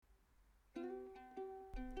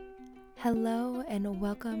Hello, and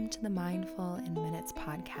welcome to the Mindful in Minutes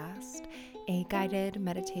podcast, a guided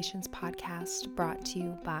meditations podcast brought to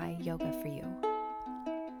you by Yoga for You.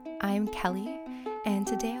 I'm Kelly, and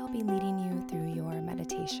today I'll be leading you through your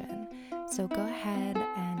meditation. So go ahead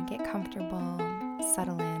and get comfortable,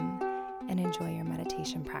 settle in, and enjoy your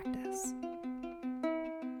meditation practice.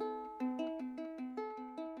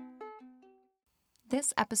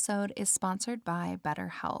 This episode is sponsored by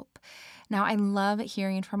BetterHelp. Now, I love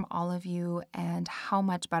hearing from all of you and how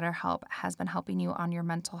much BetterHelp has been helping you on your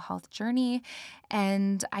mental health journey.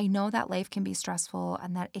 And I know that life can be stressful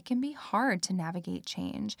and that it can be hard to navigate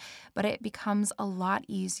change, but it becomes a lot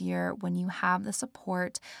easier when you have the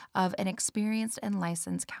support of an experienced and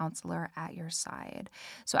licensed counselor at your side.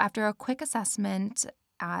 So after a quick assessment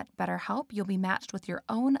at BetterHelp, you'll be matched with your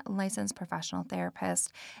own licensed professional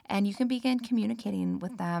therapist, and you can begin communicating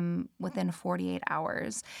with them within 48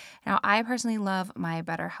 hours. Now, I personally love my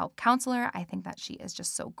BetterHelp counselor. I think that she is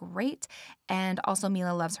just so great. And also,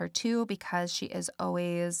 Mila loves her too because she is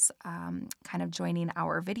always kind of joining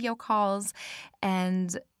our video calls.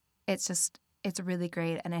 And it's really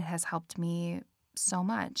great, and it has helped me so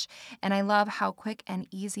much. And I love how quick and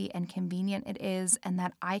easy and convenient it is, and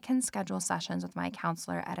that I can schedule sessions with my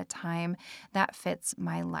counselor at a time that fits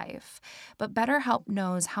my life. But BetterHelp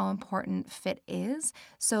knows how important fit is,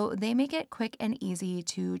 so they make it quick and easy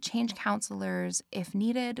to change counselors if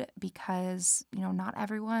needed because, not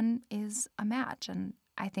everyone is a match, and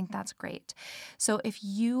I think that's great. So if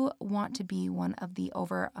you want to be one of the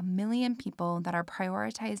over 1 million people that are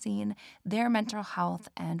prioritizing their mental health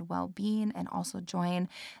and well-being, and also join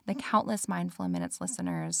the countless Mindful in Minutes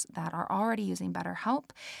listeners that are already using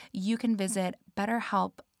BetterHelp, you can visit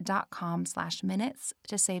betterhelp.com/minutes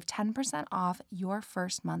to save 10% off your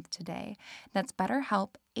first month today. That's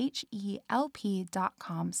BetterHelp,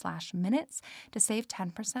 HELP.com/minutes to save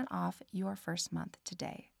 10% off your first month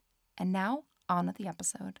today. And now, on with the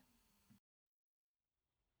episode.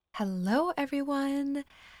 Hello, everyone.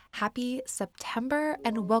 Happy September,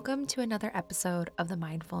 and welcome to another episode of the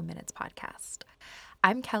Mindful Minutes podcast.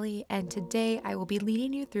 I'm Kelly, and today I will be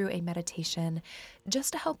leading you through a meditation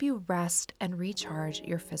just to help you rest and recharge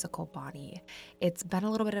your physical body. It's been a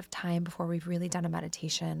little bit of time before we've really done a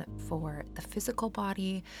meditation for the physical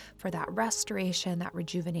body, for that restoration, that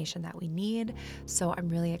rejuvenation that we need. So I'm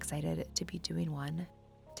really excited to be doing one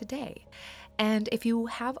today. And if you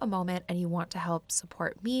have a moment and you want to help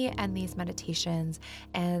support me and these meditations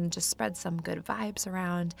and just spread some good vibes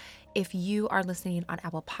around, if you are listening on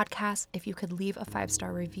Apple Podcasts, if you could leave a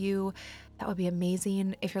 5-star review, that would be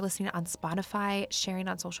amazing. If you're listening on Spotify, sharing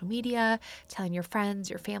on social media, telling your friends,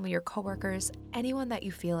 your family, your coworkers, anyone that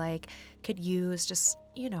you feel like could use just,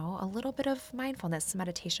 a little bit of mindfulness,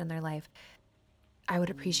 meditation in their life, I would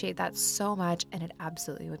appreciate that so much, and it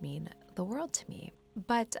absolutely would mean the world to me.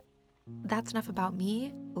 But that's enough about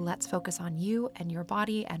me. Let's focus on you and your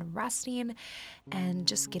body and resting and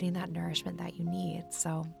just getting that nourishment that you need.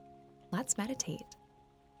 So let's meditate.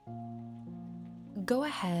 Go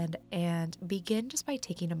ahead and begin just by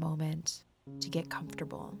taking a moment to get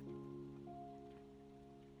comfortable.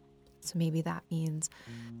 So maybe that means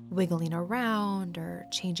wiggling around or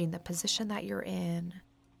changing the position that you're in.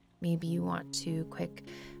 Maybe you want to quick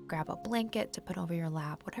grab a blanket to put over your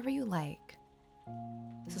lap, whatever you like.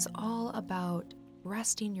 This is all about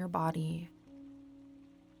resting your body.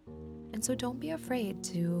 And so don't be afraid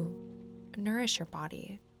to nourish your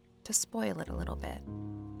body, to spoil it a little bit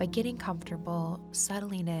by getting comfortable,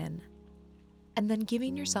 settling in, and then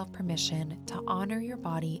giving yourself permission to honor your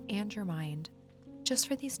body and your mind just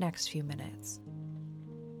for these next few minutes.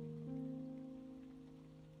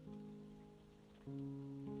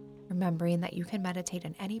 Remembering that you can meditate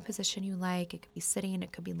in any position you like. It could be sitting,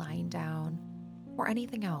 it could be lying down, or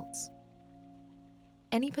anything else.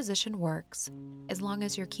 Any position works as long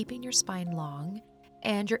as you're keeping your spine long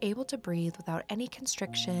and you're able to breathe without any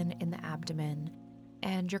constriction in the abdomen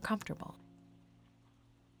and you're comfortable.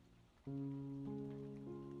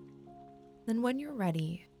 Then when you're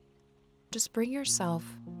ready, just bring yourself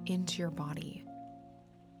into your body.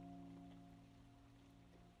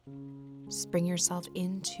 Just bring yourself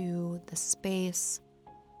into the space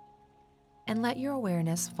and let your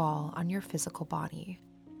awareness fall on your physical body.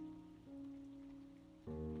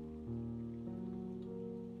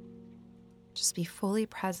 Just be fully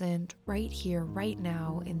present right here, right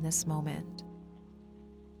now, in this moment.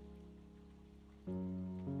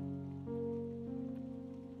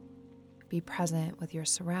 Be present with your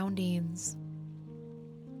surroundings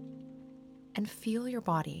and feel your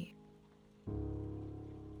body.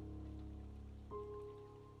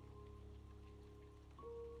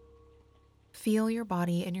 Feel your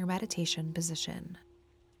body in your meditation position.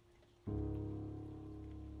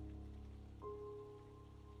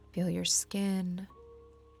 Feel your skin.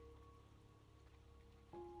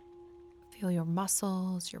 Feel your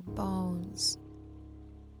muscles, your bones,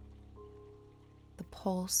 the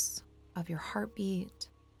pulse of your heartbeat.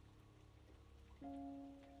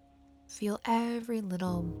 Feel every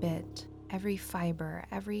little bit, every fiber,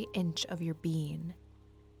 every inch of your being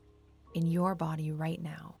in your body right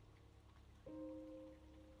now.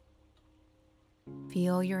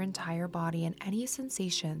 Feel your entire body and any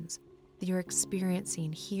sensations that you're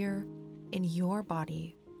experiencing here in your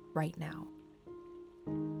body right now.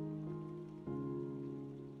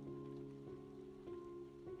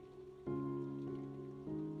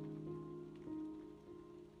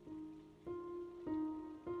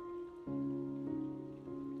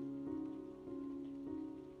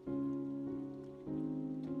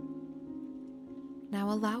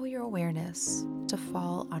 Now allow your awareness to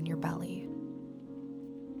fall on your belly.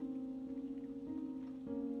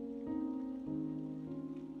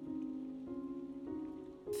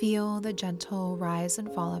 Feel the gentle rise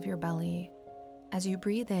and fall of your belly as you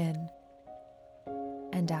breathe in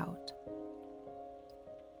and out.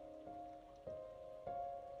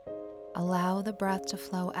 Allow the breath to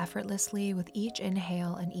flow effortlessly with each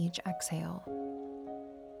inhale and each exhale.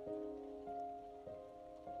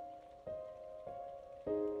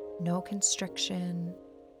 No constriction,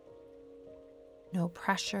 no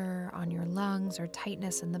pressure on your lungs or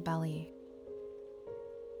tightness in the belly.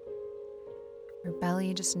 Your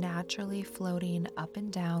belly just naturally floating up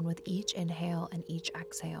and down with each inhale and each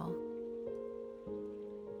exhale.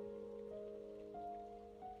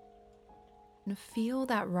 And feel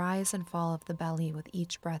that rise and fall of the belly with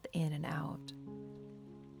each breath in and out.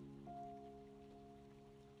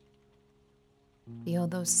 Feel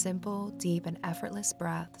those simple, deep, and effortless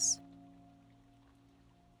breaths,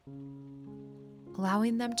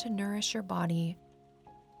 allowing them to nourish your body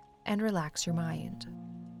and relax your mind.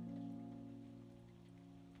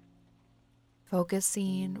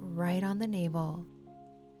 Focusing right on the navel.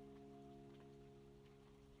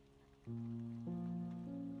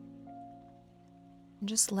 And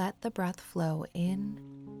just let the breath flow in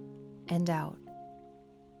and out.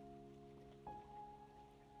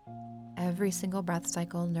 Every single breath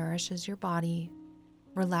cycle nourishes your body,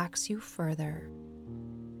 relax you further.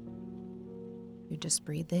 You just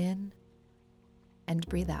breathe in and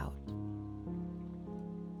breathe out.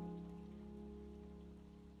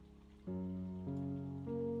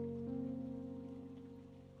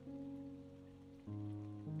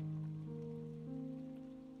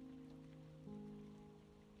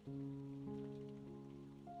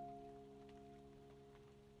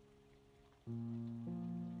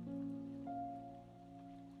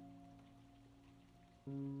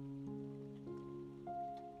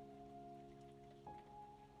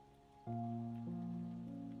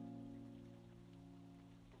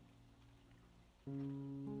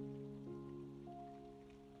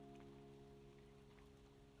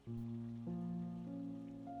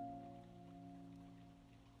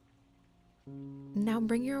 Now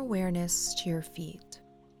bring your awareness to your feet.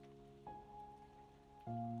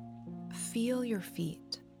 Feel your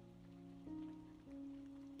feet.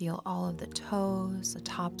 Feel all of the toes, the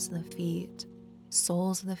tops of the feet,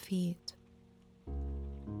 soles of the feet.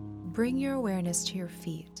 Bring your awareness to your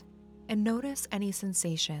feet and notice any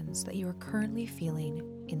sensations that you are currently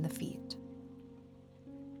feeling in the feet.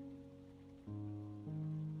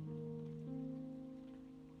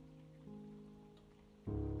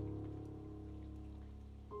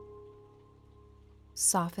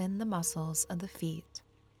 Soften the muscles of the feet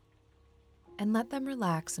and let them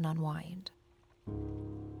relax and unwind.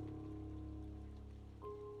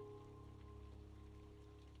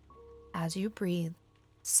 As you breathe,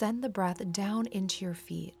 send the breath down into your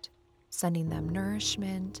feet, sending them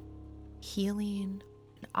nourishment, healing,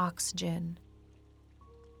 and oxygen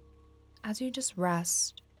as you just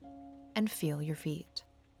rest and feel your feet.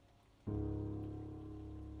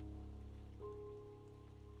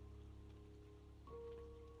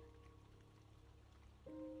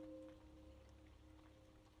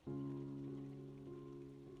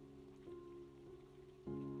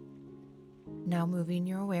 Now moving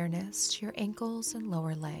your awareness to your ankles and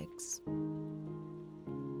lower legs.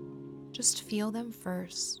 Just feel them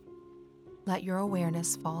first. Let your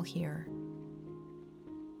awareness fall here.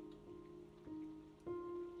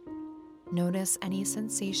 Notice any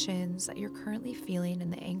sensations that you're currently feeling in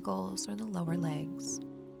the ankles or the lower legs.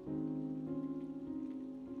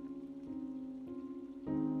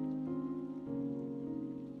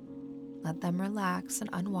 Let them relax and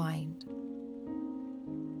unwind.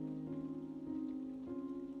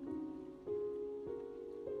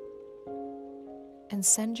 and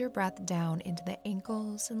send your breath down into the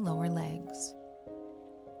ankles and lower legs.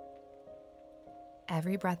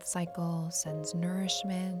 Every breath cycle sends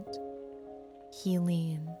nourishment,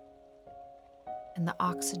 healing, and the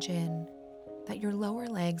oxygen that your lower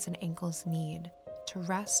legs and ankles need to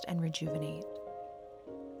rest and rejuvenate.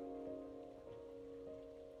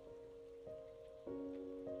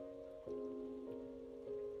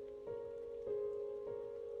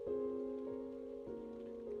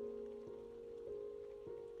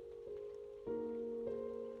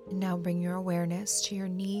 And now bring your awareness to your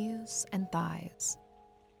knees and thighs.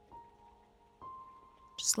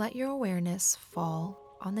 Just let your awareness fall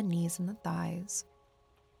on the knees and the thighs,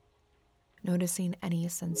 noticing any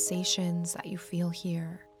sensations that you feel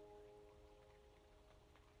here.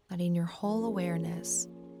 Letting your whole awareness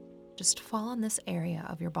just fall on this area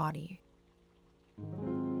of your body.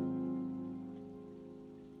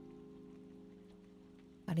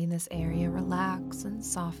 Letting this area relax and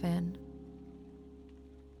soften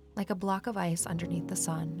like a block of ice underneath the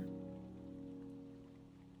sun.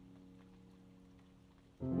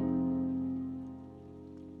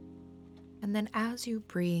 And then as you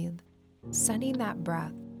breathe, sending that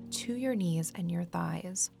breath to your knees and your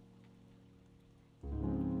thighs,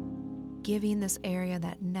 giving this area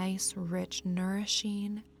that nice, rich,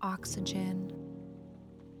 nourishing oxygen,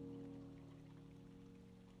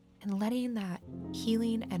 and letting that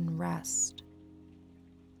healing and rest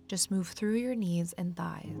just move through your knees and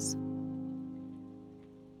thighs.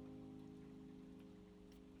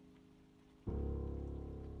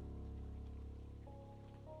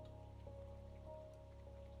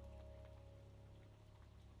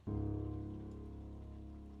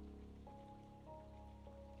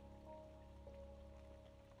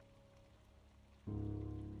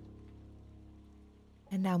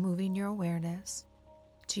 And now moving your awareness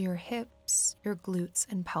to your hips, your glutes,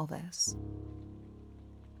 and pelvis.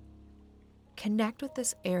 Connect with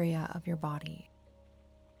this area of your body.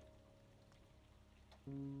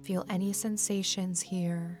 Feel any sensations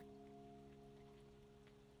here.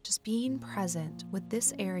 Just being present with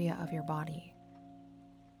this area of your body.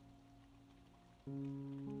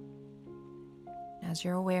 As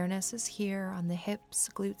your awareness is here on the hips,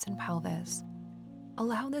 glutes, and pelvis,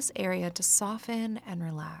 allow this area to soften and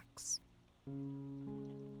relax.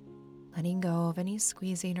 Letting go of any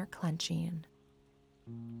squeezing or clenching.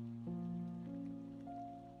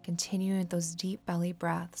 Continuing with those deep belly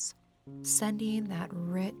breaths, sending that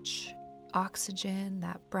rich oxygen,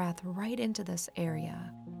 that breath right into this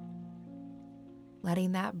area.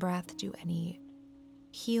 Letting that breath do any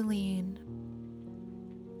healing,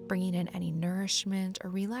 bringing in any nourishment or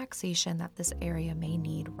relaxation that this area may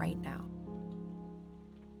need right now.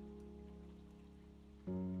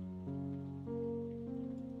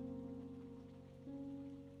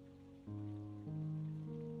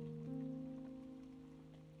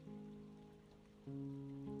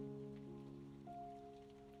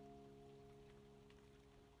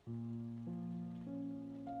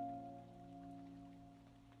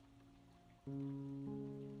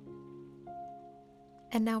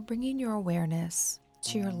 And now bringing your awareness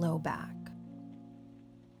to your low back.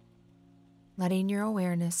 Letting your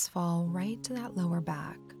awareness fall right to that lower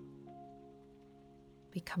back.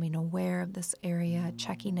 Becoming aware of this area,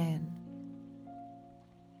 checking in.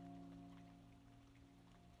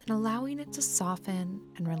 And allowing it to soften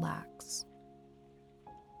and relax.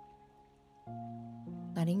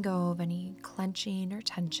 Letting go of any clenching or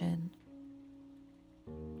tension.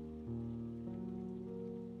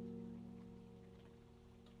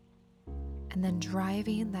 And then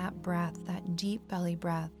driving that breath, that deep belly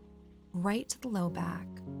breath, right to the low back.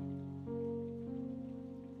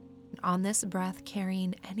 And on this breath,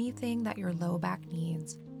 carrying anything that your low back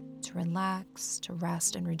needs to relax, to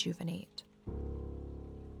rest, and rejuvenate.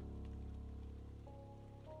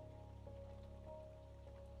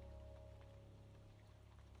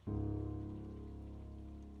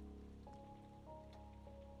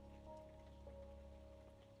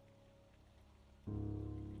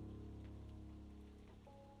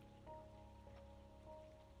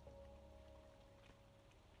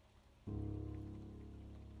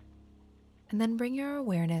 And then bring your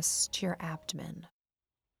awareness to your abdomen.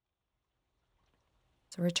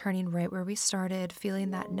 So returning right where we started,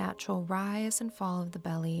 feeling that natural rise and fall of the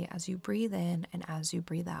belly as you breathe in and as you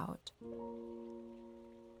breathe out.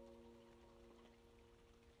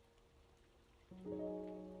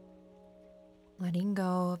 Letting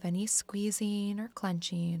go of any squeezing or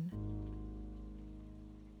clenching.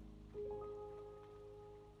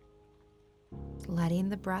 Letting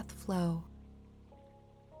the breath flow.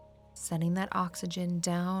 Sending that oxygen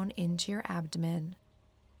down into your abdomen.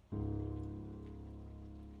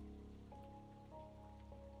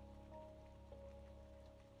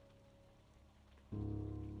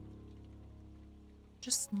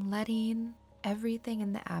 letting everything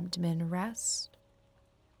in the abdomen rest,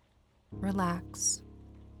 relax,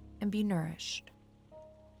 and be nourished.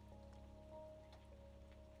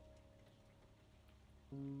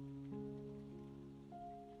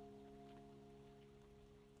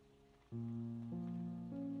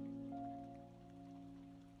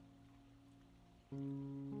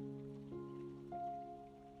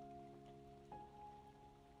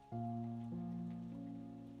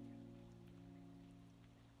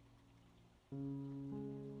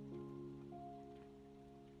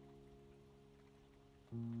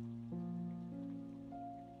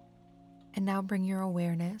 And now bring your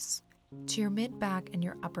awareness to your mid back and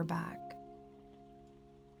your upper back,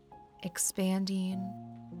 expanding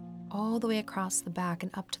all the way across the back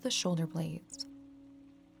and up to the shoulder blades,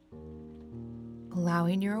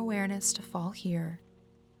 allowing your awareness to fall here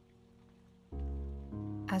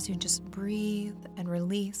as you just breathe and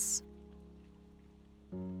release,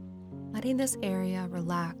 letting this area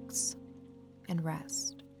relax and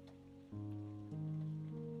rest.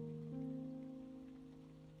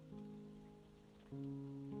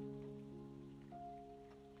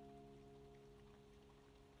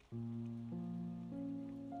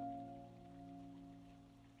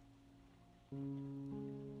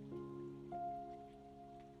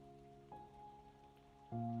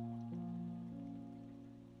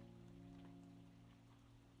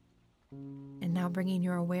 And now bringing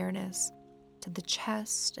your awareness to the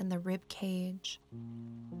chest and the rib cage,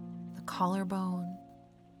 the collarbone.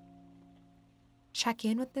 Check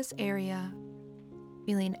in with this area,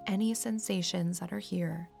 feeling any sensations that are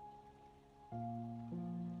here.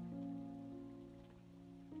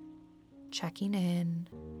 Checking in,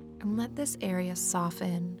 and let this area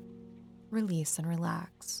soften, release, and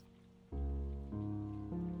relax.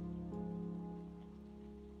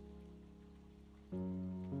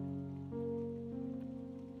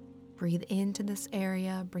 Breathe into this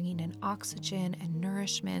area, bringing in oxygen and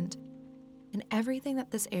nourishment and everything that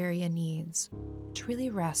this area needs to really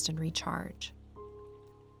rest and recharge.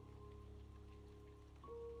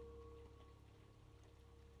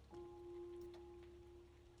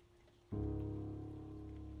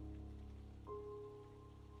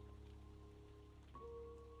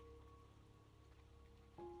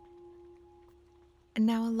 And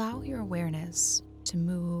now allow your awareness to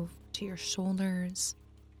move to your shoulders,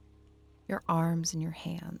 your arms, and your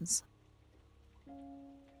hands.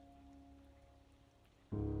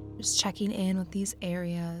 Just checking in with these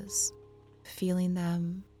areas, feeling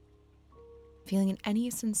them, feeling any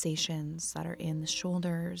sensations that are in the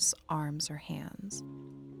shoulders, arms, or hands.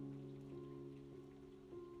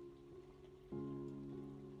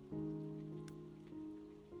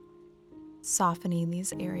 Softening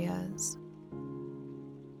these areas.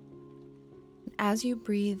 As you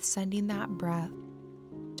breathe, sending that breath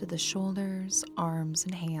to the shoulders, arms,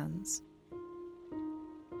 and hands.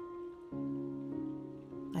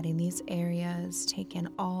 Letting these areas take in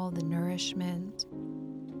all the nourishment.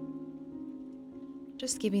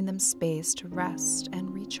 Just giving them space to rest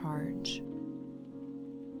and recharge.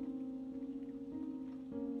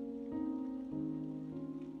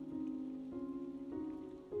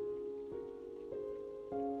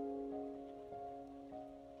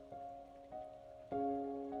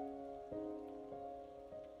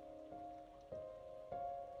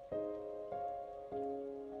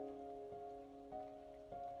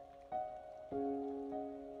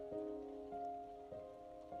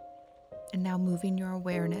 And now moving your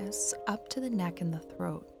awareness up to the neck and the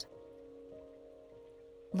throat.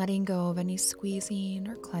 Letting go of any squeezing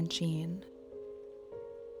or clenching.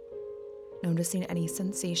 Noticing any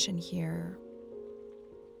sensation here.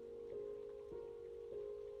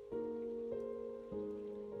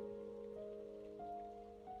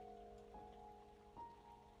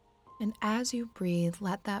 And as you breathe,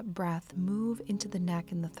 let that breath move into the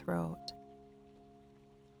neck and the throat,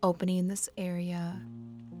 opening this area.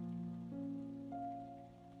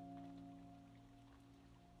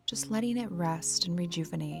 Just letting it rest and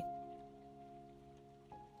rejuvenate.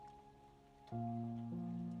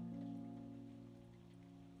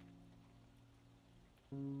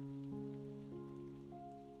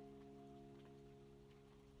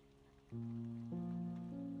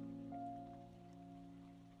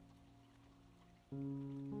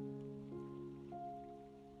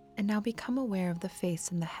 And now become aware of the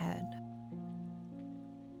face and the head.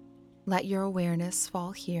 Let your awareness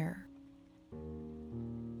fall here,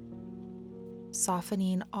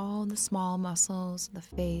 softening all the small muscles of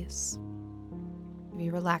the face,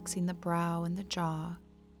 maybe relaxing the brow and the jaw,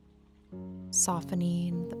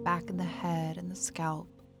 softening the back of the head and the scalp.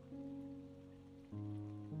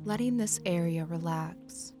 letting this area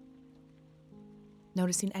relax,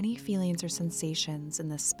 noticing any feelings or sensations in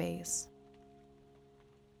this space.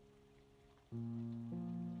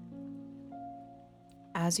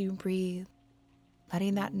 As you breathe,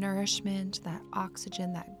 letting that nourishment, that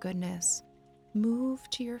oxygen, that goodness move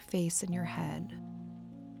to your face and your head.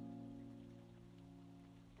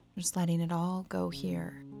 Just letting it all go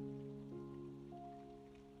here.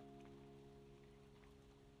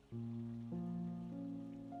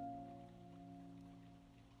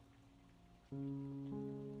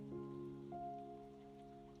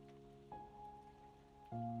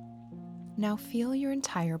 Now feel your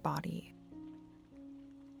entire body.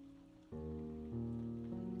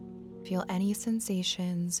 Feel any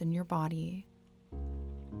sensations in your body.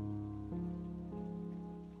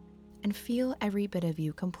 And feel every bit of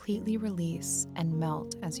you completely release and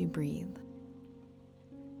melt as you breathe.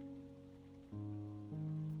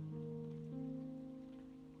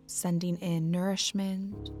 Sending in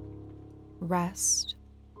nourishment, rest,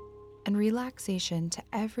 and relaxation to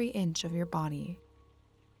every inch of your body.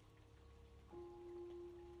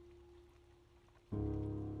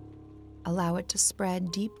 Allow it to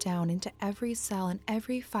spread deep down into every cell and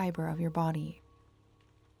every fiber of your body.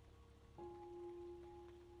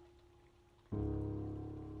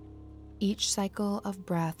 Each cycle of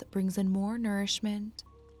breath brings in more nourishment,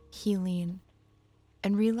 healing,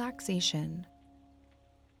 and relaxation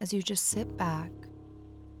as you just sit back,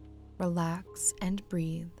 relax, and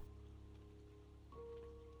breathe,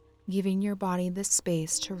 giving your body the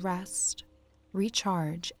space to rest,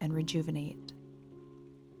 recharge, and rejuvenate.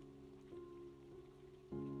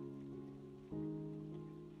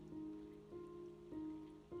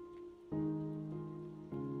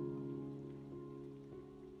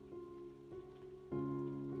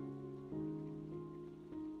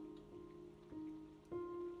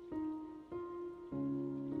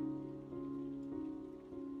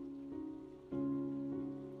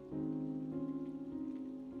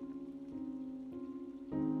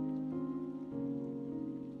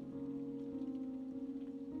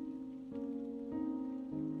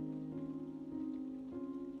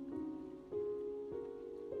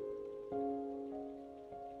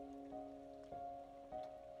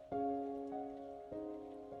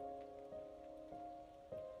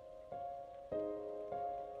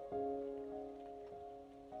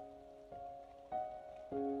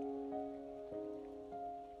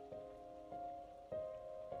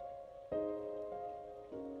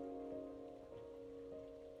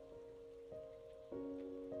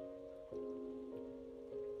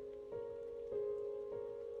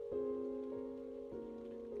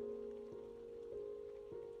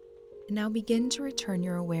 And now begin to return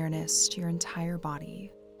your awareness to your entire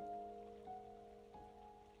body.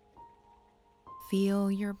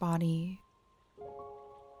 Feel your body,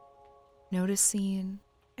 noticing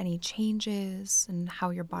any changes in how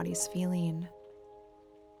your body's feeling,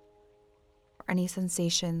 or any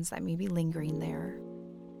sensations that may be lingering there.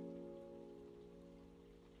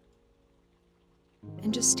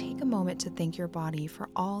 And just take a moment to thank your body for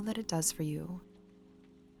all that it does for you.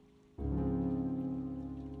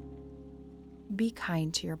 Be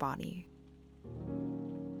kind to your body.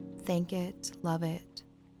 Thank it, love it.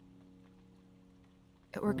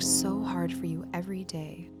 It works so hard for you every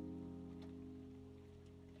day.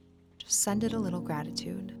 Just send it a little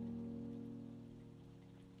gratitude.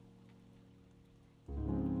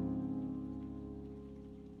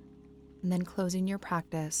 And then closing your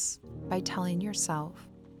practice by telling yourself,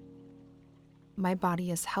 my body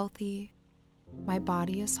is healthy, my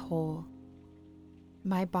body is whole,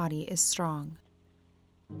 my body is strong.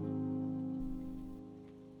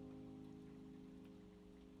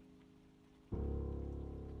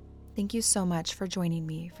 Thank you so much for joining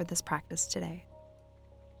me for this practice today.